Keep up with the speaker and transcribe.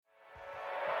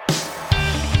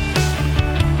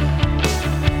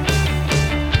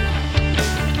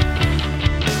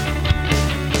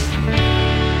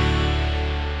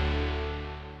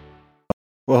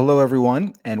Well, hello,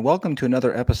 everyone, and welcome to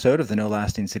another episode of the No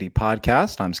Lasting City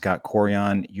podcast. I'm Scott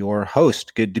Corian, your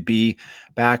host. Good to be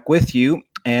back with you.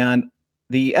 And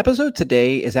the episode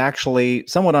today is actually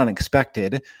somewhat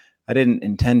unexpected. I didn't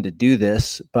intend to do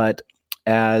this, but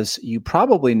as you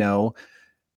probably know,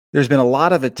 there's been a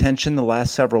lot of attention the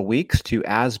last several weeks to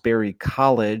Asbury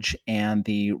College and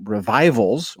the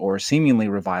revivals, or seemingly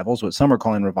revivals, what some are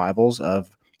calling revivals, of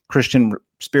Christian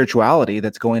spirituality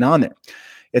that's going on there.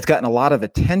 It's gotten a lot of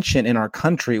attention in our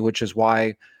country, which is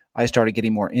why I started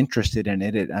getting more interested in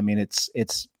it.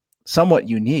 It's somewhat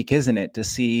unique, isn't it, to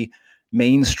see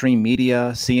mainstream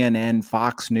media, CNN,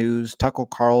 Fox News, Tucker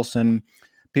Carlson,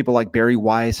 people like Barry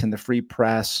Weiss and the Free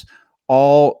Press,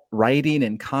 all writing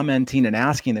and commenting and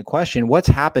asking the question, what's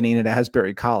happening at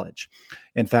Asbury College?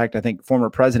 In fact, I think former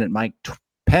President Mike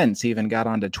Pence even got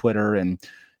onto Twitter and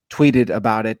tweeted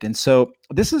about it. And so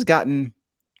this has gotten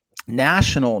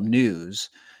national news.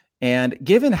 And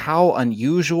given how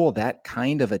unusual that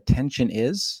kind of attention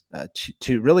is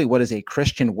to really what is a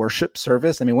Christian worship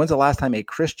service, I mean, when's the last time a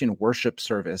Christian worship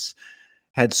service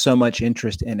had so much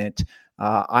interest in it?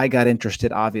 I got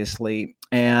interested, obviously.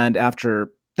 And after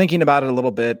thinking about it a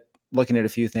little bit, looking at a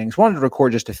few things, wanted to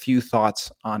record just a few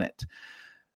thoughts on it.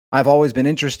 I've always been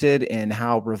interested in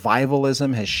how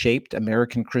revivalism has shaped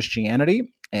American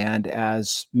Christianity. And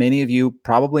as many of you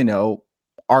probably know,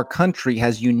 our country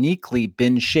has uniquely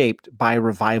been shaped by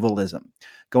revivalism,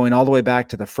 going all the way back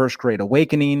to the First Great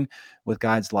Awakening with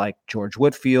guys like George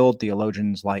Whitefield,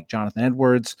 theologians like Jonathan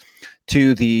Edwards,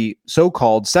 to the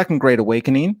so-called Second Great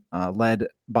Awakening, led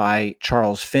by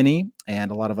Charles Finney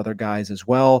and a lot of other guys as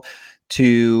well,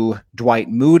 to Dwight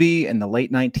Moody in the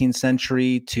late 19th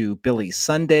century, to Billy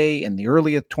Sunday in the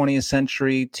early 20th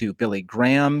century, to Billy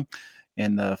Graham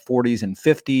in the 40s and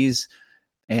 50s,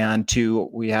 and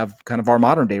we have kind of our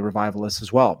modern day revivalists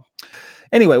as well.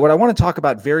 Anyway, what I want to talk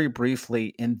about very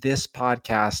briefly in this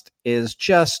podcast is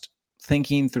just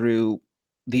thinking through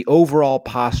the overall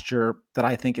posture that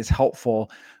I think is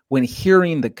helpful when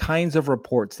hearing the kinds of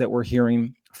reports that we're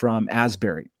hearing from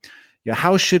Asbury.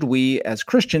 How should we, as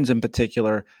Christians in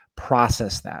particular,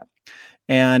 process that?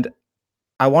 And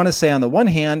I want to say, on the one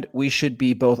hand, we should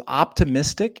be both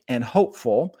optimistic and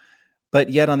hopeful, but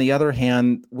yet on the other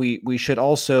hand, we should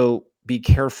also be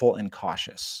careful and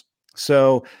cautious.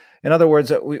 So in other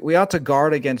words, we ought to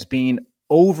guard against being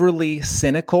overly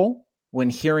cynical when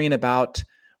hearing about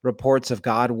reports of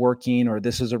God working or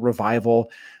this is a revival.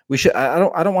 I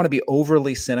don't want to be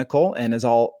overly cynical. And as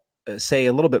I'll say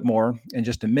a little bit more in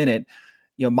just a minute,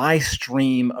 my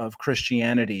stream of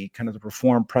Christianity, kind of the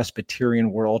Reformed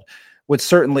Presbyterian world, would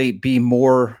certainly be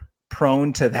more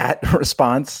prone to that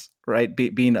response, right?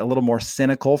 Being a little more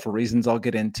cynical for reasons I'll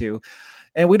get into.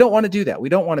 And we don't want to do that. We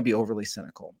don't want to be overly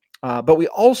cynical. But we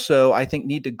also, I think,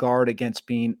 need to guard against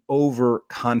being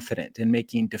overconfident and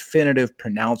making definitive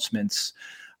pronouncements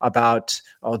about,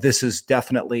 this is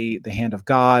definitely the hand of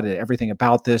God. Everything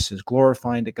about this is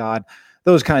glorifying to God,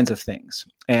 those kinds of things.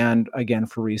 And again,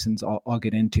 for reasons I'll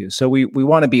get into. So we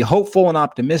want to be hopeful and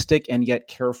optimistic and yet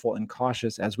careful and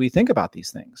cautious as we think about these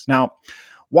things. Now,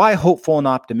 why hopeful and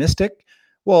optimistic?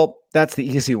 Well, that's the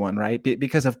easy one, right?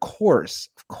 Because of course,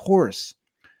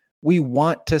 we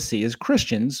want to see, as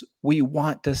Christians, we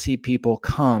want to see people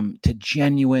come to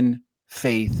genuine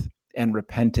faith and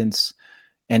repentance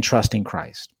and trusting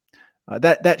Christ.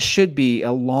 That should be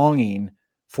a longing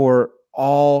for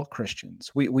all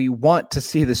Christians. We want to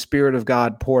see the Spirit of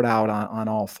God poured out on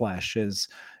all flesh, as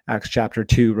Acts chapter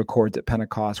 2 records at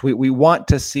Pentecost. We want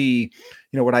to see,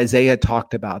 what Isaiah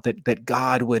talked about, that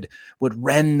God would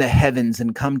rend the heavens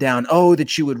and come down. Oh,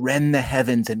 that you would rend the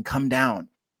heavens and come down.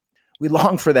 We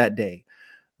long for that day.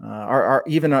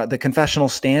 The confessional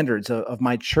standards of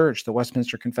my church, the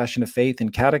Westminster Confession of Faith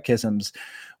and catechisms,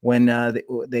 when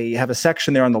they have a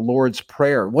section there on the Lord's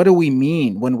Prayer. What do we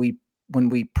mean when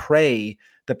we pray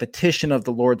the petition of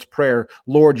the Lord's Prayer,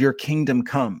 Lord, your kingdom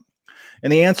come?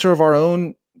 And the answer of our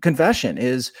own confession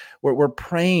is we're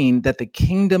praying that the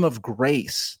kingdom of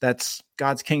grace, that's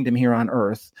God's kingdom here on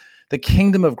earth, the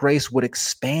kingdom of grace would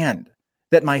expand,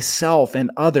 that myself and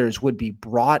others would be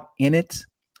brought in it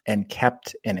and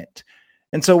kept in it.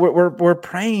 And so we're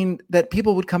praying that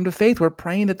people would come to faith. We're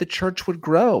praying that the church would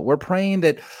grow. We're praying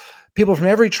that people from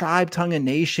every tribe, tongue, and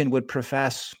nation would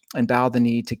profess and bow the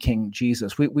knee to King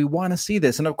Jesus. We want to see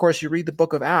this. And of course, you read the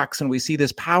book of Acts and we see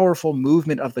this powerful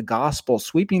movement of the gospel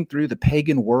sweeping through the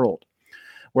pagan world,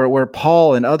 where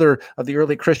Paul and other of the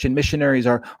early Christian missionaries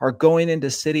are going into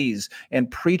cities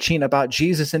and preaching about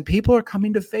Jesus, and people are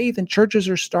coming to faith and churches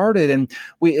are started. And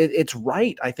it's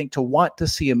right, I think, to want to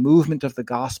see a movement of the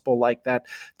gospel like that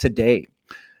today.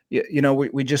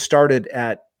 We just started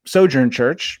at Sojourn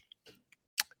Church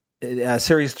a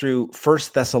series through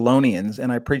First Thessalonians,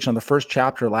 and I preached on the first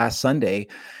chapter last Sunday.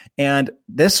 And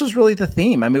this was really the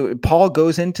theme. I mean, Paul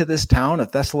goes into this town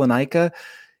of Thessalonica.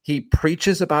 He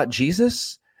preaches about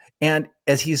Jesus. And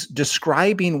as he's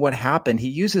describing what happened, he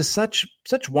uses such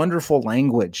wonderful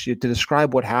language to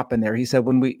describe what happened there. He said,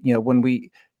 when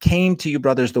we came to you,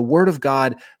 brothers, the word of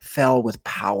God fell with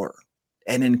power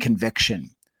and in conviction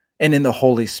and in the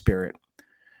Holy Spirit.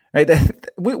 Right?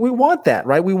 We want that,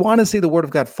 right? We want to see the word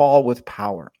of God fall with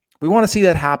power. We want to see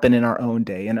that happen in our own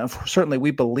day. And certainly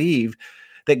we believe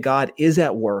that God is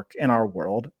at work in our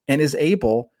world and is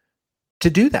able to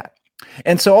do that.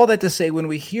 And so all that to say, when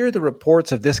we hear the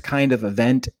reports of this kind of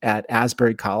event at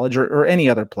Asbury College or any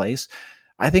other place,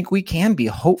 I think we can be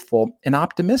hopeful and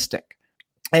optimistic.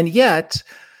 And yet,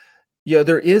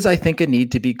 there is, I think, a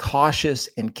need to be cautious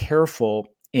and careful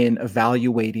in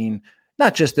evaluating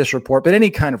not just this report, but any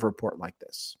kind of report like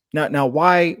this. Now,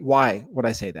 why would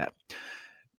I say that?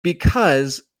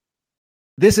 Because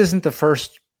this isn't the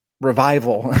first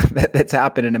revival that's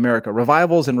happened in America.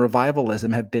 Revivals and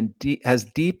revivalism has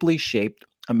deeply shaped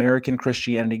American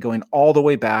Christianity, going all the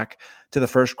way back to the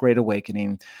First Great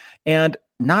Awakening. And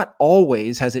not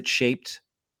always has it shaped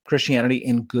Christianity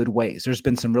in good ways. There's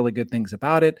been some really good things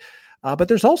about it, but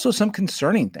there's also some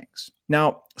concerning things.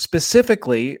 Now,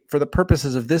 specifically for the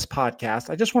purposes of this podcast,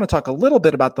 I just want to talk a little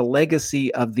bit about the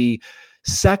legacy of the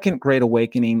Second Great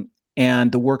Awakening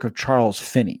and the work of Charles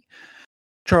Finney.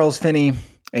 Charles Finney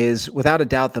is without a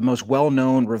doubt the most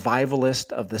well-known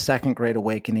revivalist of the Second Great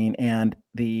Awakening, and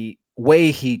the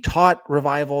way he taught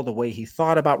revival, the way he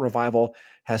thought about revival,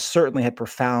 has certainly had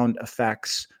profound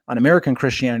effects on American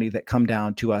Christianity that come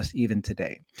down to us even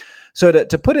today. So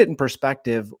to put it in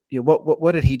perspective,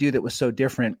 what did he do that was so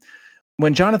different?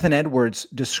 When Jonathan Edwards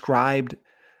described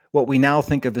what we now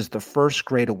think of as the First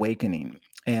Great Awakening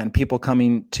and people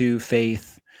coming to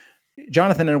faith,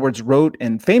 Jonathan Edwards wrote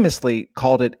and famously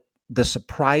called it the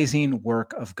surprising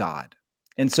work of God.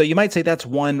 And so you might say that's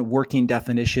one working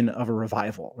definition of a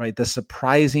revival, right? The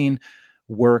surprising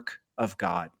work of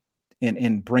God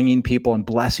in bringing people and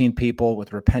blessing people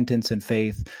with repentance and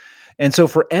faith. And so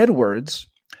for Edwards,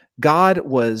 God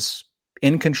was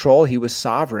in control. He was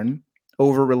sovereign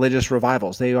over religious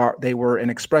revivals. They were an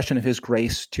expression of his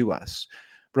grace to us.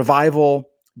 Revival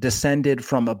descended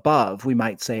from above, we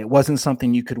might say. It wasn't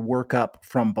something you could work up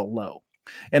from below.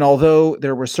 And although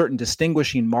there were certain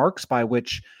distinguishing marks by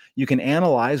which you can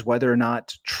analyze whether or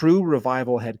not true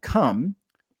revival had come,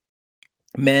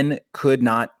 men could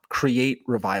not create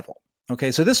revival.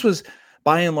 Okay, so this was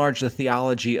by and large the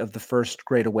theology of the First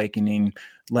Great Awakening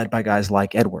led by guys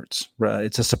like Edwards.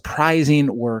 It's a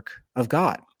surprising work of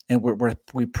God, and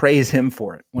we praise him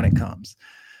for it when it comes.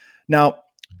 Now,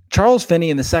 Charles Finney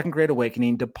in the Second Great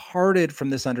Awakening departed from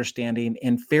this understanding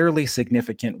in fairly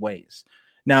significant ways.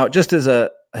 Now, just as a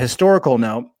historical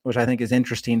note, which I think is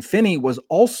interesting, Finney was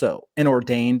also an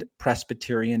ordained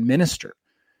Presbyterian minister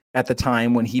at the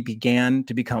time when he began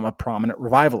to become a prominent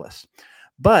revivalist.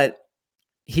 But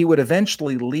he would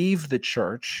eventually leave the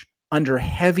church under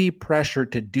heavy pressure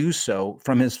to do so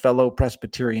from his fellow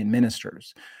Presbyterian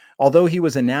ministers. Although he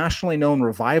was a nationally known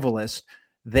revivalist,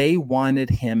 they wanted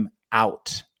him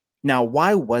out. Now,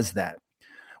 why was that?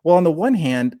 Well, on the one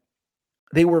hand,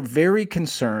 they were very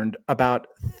concerned about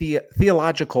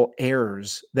theological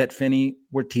errors that Finney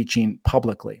were teaching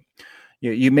publicly.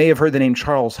 You may have heard the name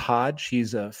Charles Hodge.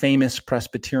 He's a famous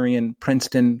Presbyterian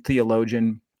Princeton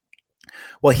theologian.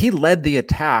 Well, he led the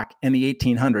attack in the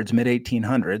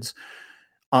mid-1800s,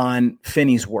 on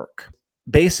Finney's work,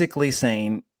 basically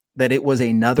saying that it was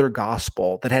another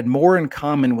gospel that had more in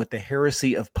common with the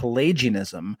heresy of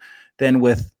Pelagianism than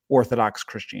with Orthodox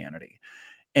Christianity.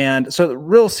 And so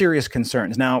real serious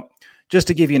concerns. Now, just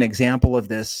to give you an example of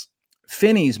this,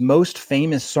 Finney's most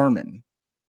famous sermon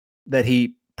that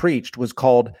he preached was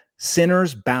called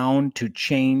Sinners Bound to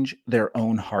Change Their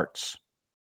Own Hearts.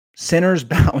 Sinners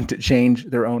Bound to Change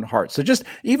Their Own Hearts. So just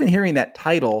even hearing that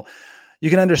title, you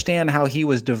can understand how he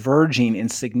was diverging in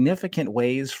significant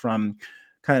ways from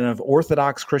kind of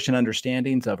Orthodox Christian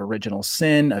understandings of original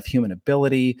sin, of human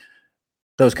ability,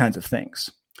 those kinds of things.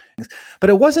 But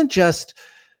it wasn't just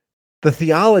the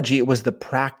theology, it was the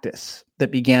practice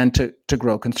that began to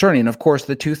grow concerning. Of course,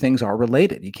 the two things are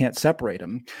related. You can't separate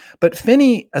them. But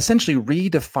Finney essentially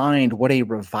redefined what a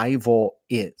revival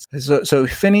is. So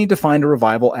Finney defined a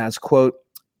revival as, quote,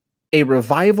 a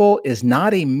revival is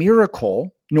not a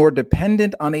miracle nor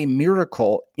dependent on a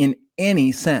miracle in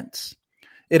any sense.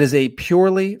 It is a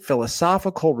purely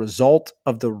philosophical result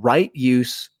of the right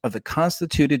use of the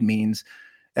constituted means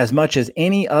as much as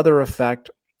any other effect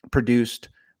produced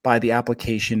by the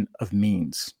application of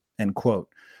means, end quote.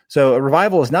 So a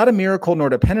revival is not a miracle nor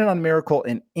dependent on miracle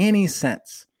in any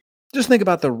sense. Just think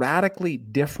about the radically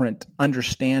different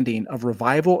understanding of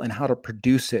revival and how to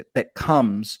produce it that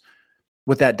comes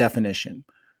with that definition,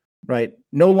 right?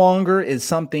 No longer is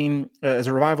something, as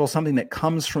a revival, something that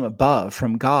comes from above,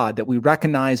 from God, that we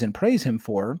recognize and praise him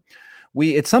for.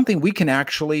 It's something we can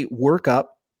actually work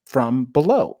up from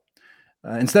below.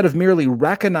 Instead of merely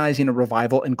recognizing a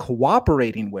revival and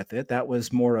cooperating with it, that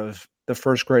was more of the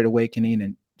First Great Awakening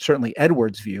and certainly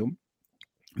Edwards' view,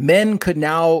 men could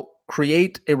now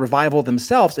create a revival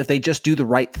themselves if they just do the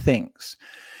right things.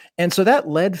 And so that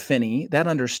led Finney, that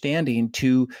understanding,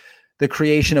 to the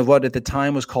creation of what at the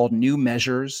time was called new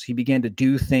measures. He began to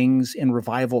do things in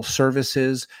revival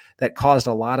services that caused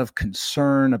a lot of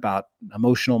concern about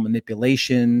emotional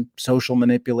manipulation, social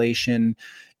manipulation.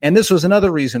 And this was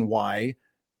another reason why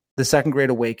the Second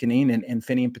Great Awakening, and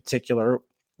Finney in particular,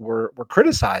 were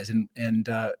criticized and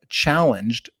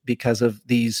challenged because of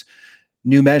these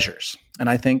new measures. And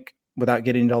I think, without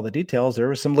getting into all the details, there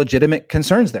were some legitimate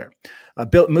concerns there.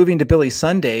 Moving to Billy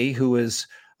Sunday, who was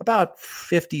about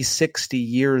 50, 60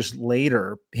 years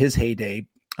later, his heyday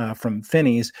from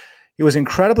Finney's, he was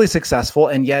incredibly successful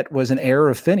and yet was an heir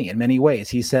of Finney in many ways.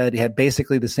 He said he had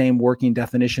basically the same working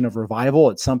definition of revival.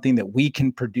 It's something that we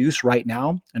can produce right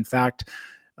now. In fact,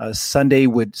 Sunday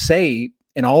would say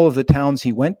in all of the towns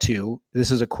he went to,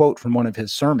 this is a quote from one of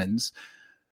his sermons,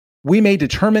 "We may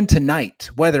determine tonight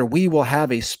whether we will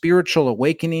have a spiritual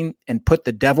awakening and put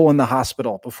the devil in the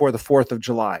hospital before the 4th of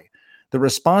July. The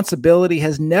responsibility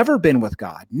has never been with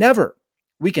God, never.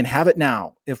 We can have it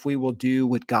now if we will do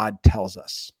what God tells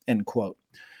us," end quote.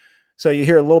 So you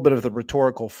hear a little bit of the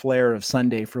rhetorical flair of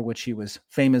Sunday, for which he was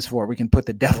famous for. We can put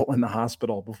the devil in the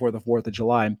hospital before the 4th of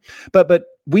July. But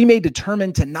we may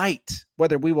determine tonight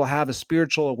whether we will have a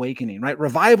spiritual awakening, right?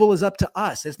 Revival is up to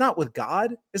us. It's not with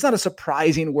God. It's not a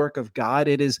surprising work of God.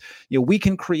 It is, we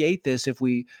can create this if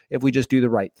we just do the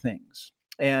right things.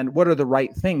 And what are the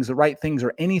right things? The right things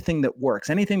are anything that works,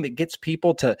 anything that gets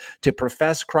people to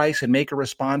profess Christ and make a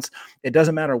response. It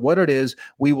doesn't matter what it is,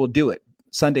 we will do it.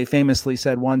 Sunday famously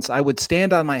said once, "I would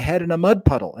stand on my head in a mud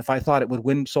puddle if I thought it would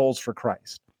win souls for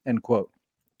Christ," end quote.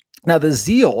 Now, the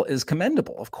zeal is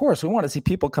commendable. Of course, we want to see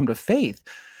people come to faith,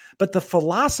 but the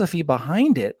philosophy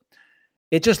behind it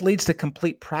just leads to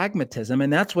complete pragmatism.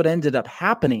 And that's what ended up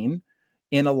happening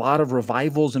in a lot of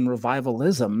revivals and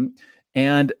revivalism,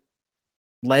 and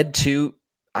led to,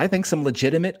 I think, some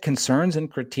legitimate concerns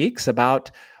and critiques about,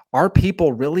 are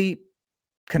people really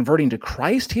converting to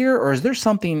Christ here? Or is there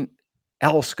something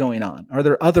else going on? Are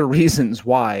there other reasons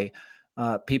why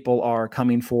people are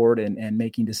coming forward and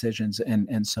making decisions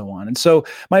and so on? And so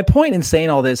my point in saying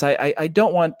all this, I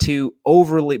don't want to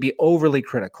be overly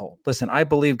critical. Listen, I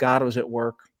believe God was at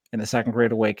work in the Second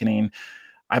Great Awakening.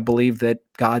 I believe that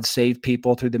God saved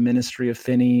people through the ministry of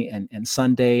Finney and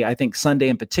Sunday. I think Sunday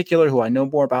in particular, who I know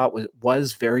more about,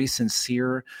 was very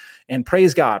sincere. And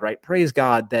praise God, right? Praise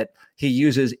God that he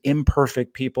uses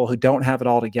imperfect people who don't have it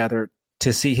all together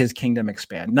to see his kingdom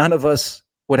expand. None of us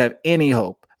would have any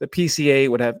hope. The PCA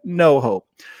would have no hope,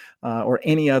 or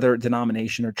any other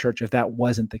denomination or church, if that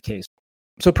wasn't the case.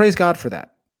 So praise God for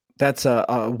that. That's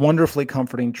a wonderfully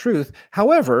comforting truth.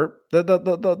 However,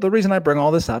 the reason I bring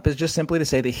all this up is just simply to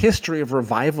say the history of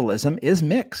revivalism is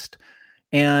mixed.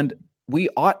 And we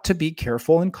ought to be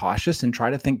careful and cautious and try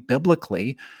to think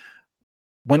biblically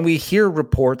when we hear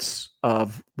reports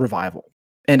of revival,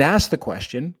 and ask the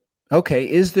question, okay,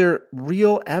 is there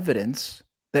real evidence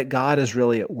that God is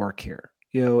really at work here?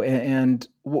 And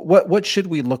what should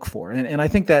we look for? And I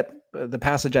think that the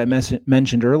passage I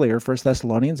mentioned earlier, 1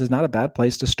 Thessalonians, is not a bad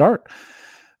place to start.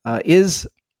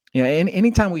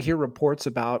 Anytime we hear reports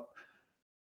about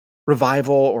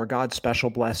revival or God's special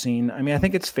blessing, I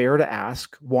think it's fair to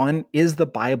ask, one, is the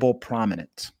Bible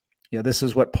prominent? This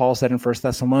is what Paul said in 1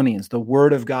 Thessalonians. The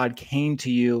word of God came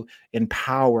to you in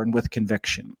power and with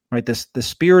conviction, right? The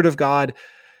Spirit of God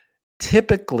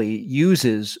typically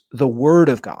uses the word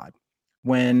of God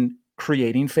when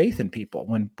creating faith in people,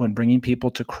 when bringing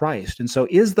people to Christ. And so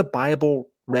is the Bible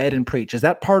read and preached? Is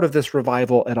that part of this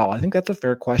revival at all? I think that's a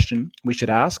fair question we should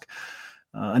ask.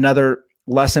 Another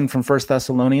lesson from 1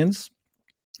 Thessalonians,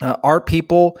 are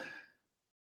people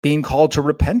being called to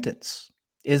repentance?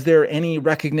 Is there any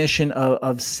recognition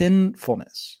of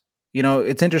sinfulness?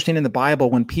 It's interesting in the Bible,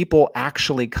 when people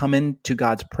actually come into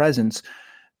God's presence,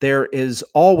 there is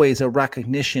always a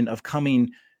recognition of coming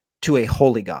to a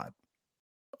holy God,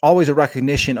 always a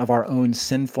recognition of our own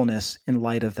sinfulness in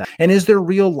light of that. And is there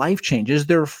real life change? Is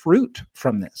there fruit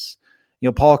from this?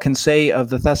 Paul can say of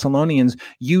the Thessalonians,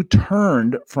 you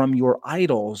turned from your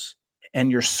idols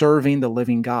and you're serving the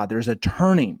living God. There's a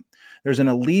turning. There's an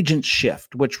allegiance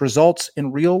shift, which results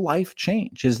in real life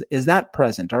change. Is that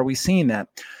present? Are we seeing that?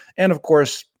 And of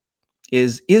course,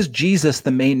 is Jesus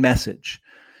the main message?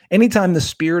 Anytime the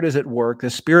Spirit is at work, the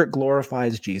Spirit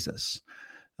glorifies Jesus.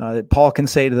 Paul can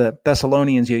say to the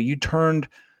Thessalonians, you turned,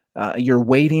 you're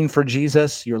waiting for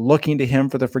Jesus, you're looking to him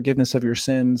for the forgiveness of your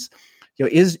sins.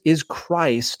 Is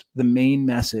Christ the main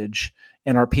message,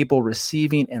 and are people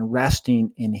receiving and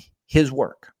resting in his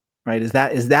work? Right? Is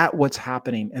that what's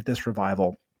happening at this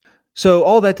revival? So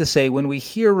all that to say, when we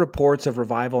hear reports of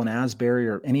revival in Asbury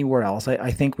or anywhere else,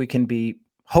 I think we can be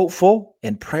hopeful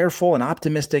and prayerful and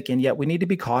optimistic, and yet we need to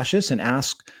be cautious and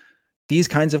ask these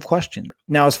kinds of questions.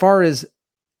 Now, as far as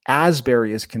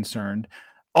Asbury is concerned,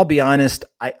 I'll be honest,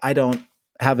 I don't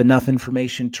have enough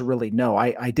information to really know.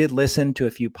 I did listen to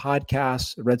a few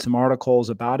podcasts, read some articles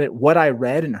about it. What I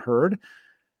read and heard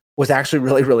was actually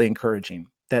really, really encouraging.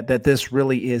 That this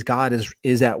really is, God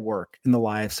is at work in the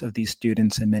lives of these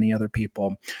students and many other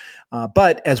people.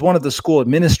 But as one of the school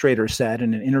administrators said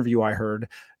in an interview I heard,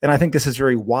 and I think this is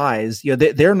very wise,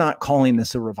 they're not calling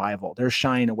this a revival. They're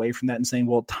shying away from that and saying,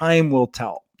 well, time will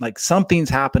tell. Like something's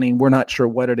happening. We're not sure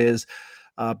what it is.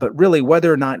 But really,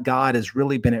 whether or not God has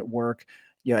really been at work,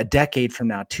 a decade from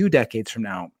now, 2 decades from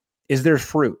now, is there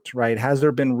fruit, right? Has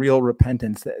there been real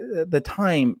repentance? The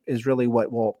time is really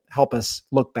what will help us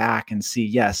look back and see,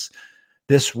 yes,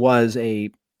 this was a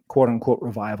quote unquote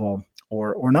revival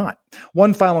or not.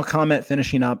 One final comment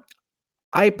finishing up.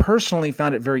 I personally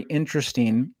found it very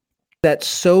interesting that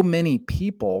so many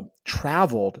people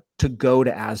traveled to go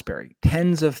to Asbury.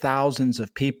 Tens of thousands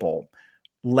of people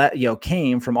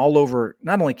came from all over,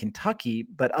 not only Kentucky,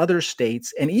 but other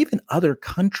states and even other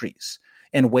countries,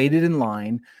 and waited in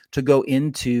line to go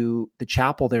into the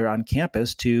chapel there on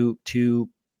campus to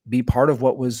be part of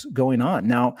what was going on.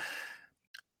 Now,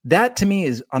 that to me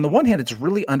is, on the one hand, it's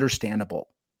really understandable.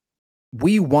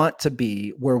 We want to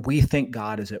be where we think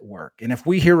God is at work. And if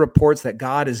we hear reports that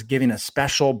God is giving a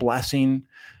special blessing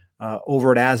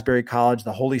over at Asbury College,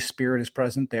 the Holy Spirit is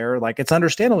present there, like it's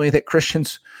understandable that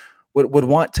Christians would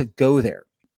want to go there.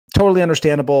 Totally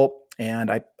understandable. And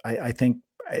I think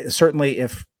certainly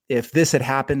if this had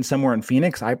happened somewhere in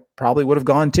Phoenix, I probably would have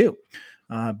gone too,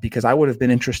 because I would have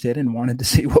been interested and wanted to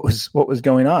see what was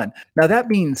going on. Now, that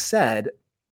being said,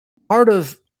 part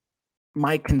of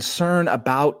my concern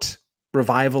about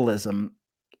revivalism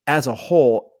as a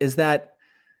whole is that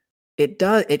it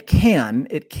can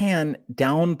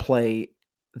downplay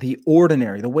the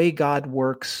ordinary, the way God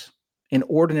works in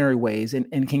ordinary ways,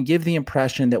 and can give the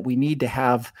impression that we need to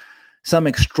have some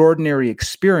extraordinary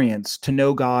experience to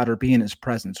know God or be in his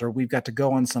presence, or we've got to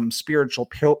go on some spiritual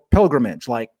pilgrimage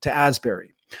like to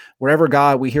Asbury, wherever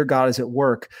we hear God is at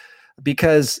work,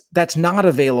 because that's not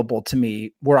available to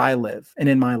me where I live and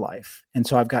in my life. And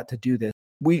so I've got to do this.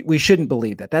 We shouldn't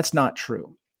believe that. That's not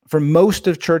true. For most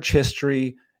of church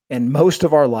history and most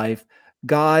of our life,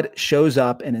 God shows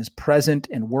up and is present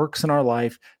and works in our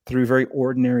life through very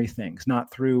ordinary things,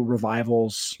 not through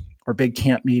revivals or big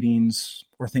camp meetings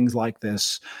or things like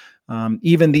this.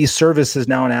 Even these services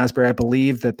now in Asbury, I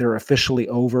believe that they're officially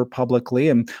over publicly,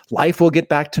 and life will get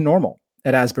back to normal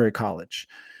at Asbury College.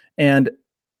 And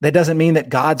that doesn't mean that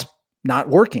God's not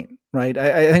working, right?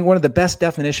 I think one of the best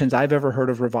definitions I've ever heard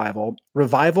of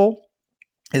revival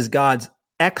is God's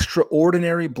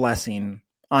extraordinary blessing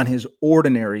on his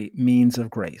ordinary means of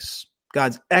grace.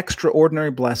 God's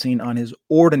extraordinary blessing on his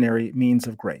ordinary means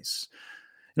of grace.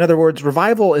 In other words,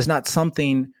 revival is not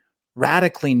something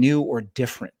radically new or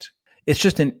different. It's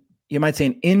just you might say,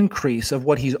 an increase of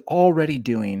what he's already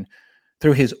doing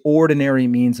through his ordinary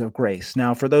means of grace.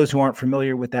 Now, for those who aren't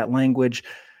familiar with that language,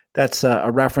 that's a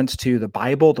reference to the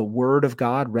Bible, the Word of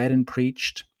God read and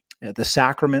preached, the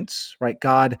sacraments, right?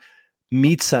 God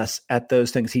meets us at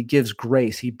those things. He gives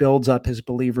grace. He builds up his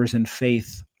believers in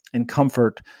faith and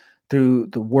comfort through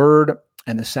the Word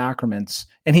and the sacraments.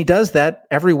 And he does that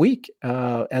every week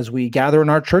as we gather in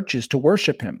our churches to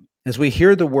worship him, as we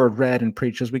hear the word read and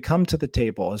preached, as we come to the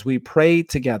table, as we pray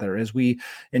together, as we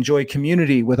enjoy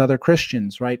community with other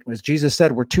Christians, right? As Jesus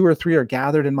said, where 2 or 3 are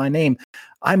gathered in my name,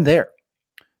 I'm there.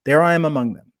 There I am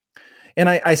among them. And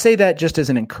I say that just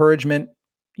as an encouragement,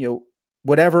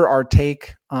 whatever our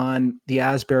take on the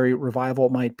Asbury revival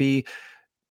might be,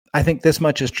 I think this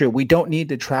much is true. We don't need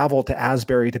to travel to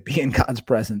Asbury to be in God's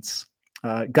presence.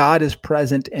 God is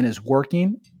present and is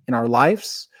working in our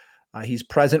lives. He's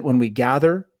present when we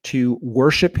gather to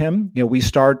worship him. We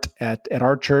start at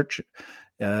our church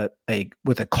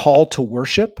with a call to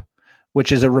worship,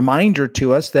 which is a reminder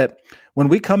to us that When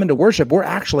we come into worship, we're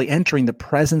actually entering the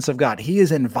presence of God. He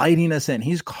is inviting us in.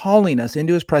 He's calling us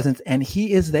into his presence, and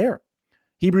he is there.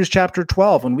 Hebrews chapter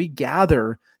 12, when we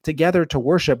gather together to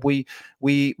worship, we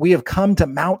have come to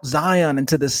Mount Zion and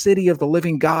to the city of the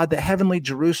living God, the heavenly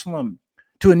Jerusalem,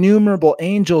 to innumerable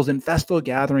angels in festal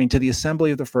gathering, to the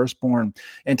assembly of the firstborn,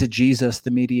 and to Jesus,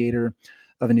 the mediator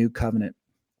of a new covenant.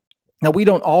 Now, we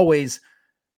don't always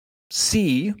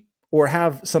see or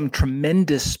have some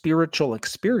tremendous spiritual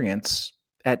experience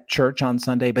at church on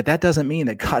Sunday, but that doesn't mean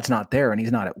that God's not there and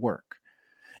he's not at work.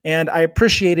 And I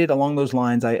appreciated along those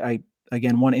lines,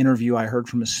 again, one interview I heard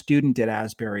from a student at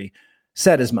Asbury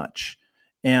said as much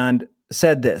and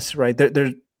said this, right?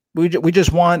 We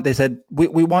just want, they said,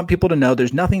 we want people to know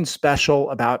there's nothing special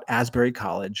about Asbury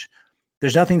College.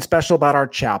 There's nothing special about our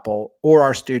chapel or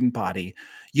our student body.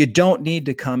 You don't need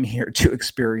to come here to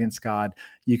experience God.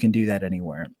 You can do that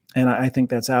anywhere. And I think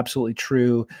that's absolutely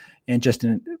true, and just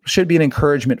should be an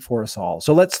encouragement for us all.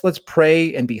 So let's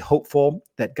pray and be hopeful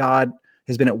that God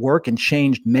has been at work and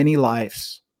changed many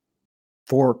lives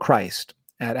for Christ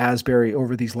at Asbury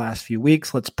over these last few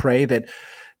weeks. Let's pray that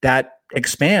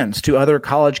expands to other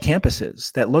college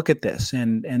campuses that look at this,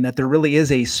 and that there really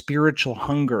is a spiritual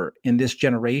hunger in this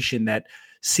generation that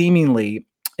seemingly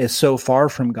is so far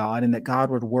from God, and that God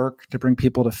would work to bring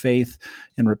people to faith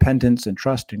and repentance and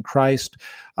trust in Christ.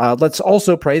 Let's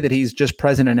also pray that he's just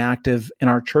present and active in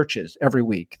our churches every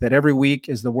week, that every week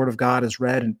as the word of God is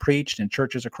read and preached in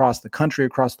churches across the country,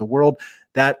 across the world,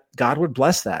 that God would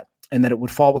bless that, and that it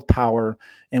would fall with power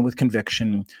and with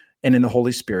conviction and in the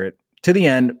Holy Spirit, to the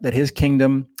end that his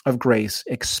kingdom of grace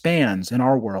expands in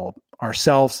our world,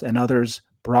 ourselves and others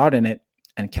brought in it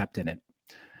and kept in it.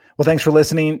 Well, thanks for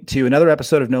listening to another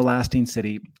episode of No Lasting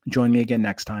City. Join me again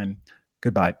next time.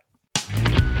 Goodbye.